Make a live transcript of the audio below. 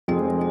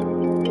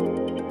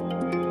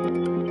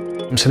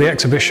So the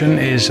exhibition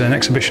is an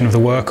exhibition of the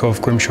work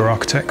of Grimshaw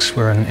Architects.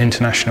 We're an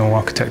international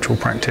architectural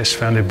practice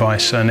founded by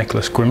Sir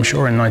Nicholas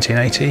Grimshaw in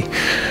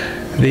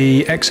 1980.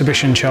 The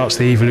exhibition charts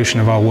the evolution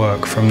of our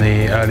work from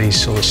the early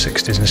sort of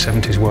 60s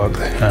and 70s work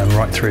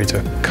right through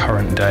to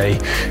current day.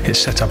 It's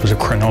set up as a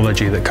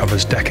chronology that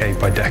covers decade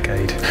by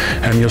decade.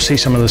 You'll see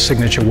some of the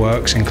signature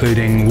works,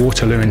 including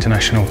Waterloo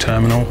International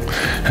Terminal,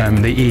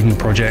 the Eden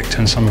project,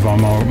 and some of our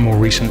more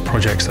recent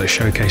projects that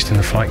are showcased in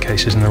the flight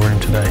cases in the room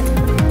today.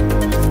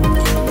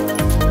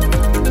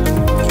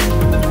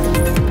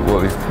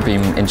 What we've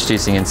been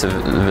introducing into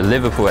the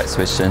Liverpool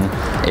exhibition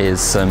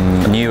is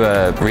some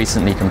newer,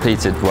 recently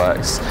completed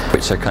works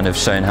which are kind of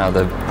showing how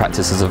the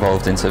practice has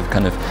evolved into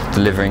kind of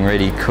delivering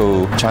really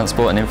cool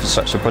transport and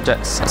infrastructure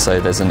projects. So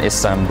there's an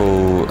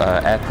Istanbul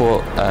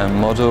airport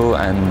model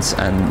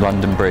and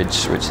London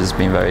Bridge, which has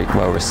been very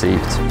well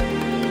received.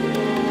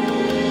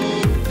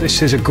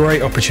 This is a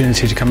great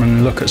opportunity to come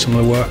and look at some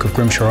of the work of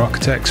Grimshaw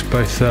Architects,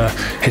 both the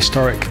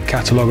historic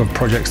catalogue of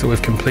projects that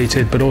we've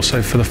completed, but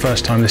also for the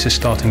first time this is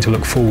starting to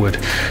look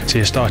forward. So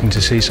you're starting to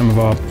see some of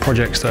our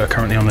projects that are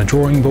currently on the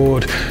drawing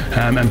board,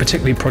 and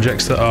particularly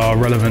projects that are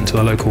relevant to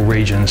the local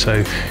region.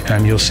 So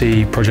you'll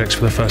see projects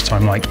for the first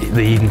time like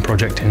the Eden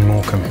project in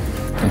Morecambe.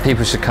 And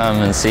people should come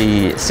and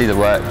see the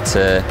work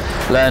to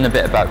learn a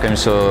bit about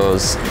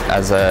Grimshaw's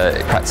as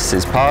a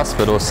practice's past,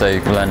 but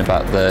also learn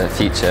about the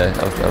future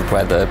of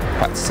where the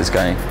practice is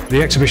going.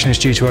 The exhibition is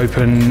due to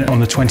open on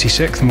the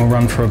 26th and will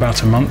run for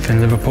about a month in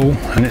Liverpool,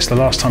 and it's the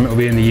last time it will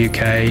be in the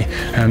UK,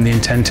 and the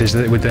intent is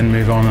that it would then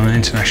move on an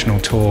international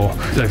tour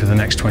over the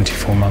next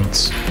 24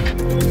 months.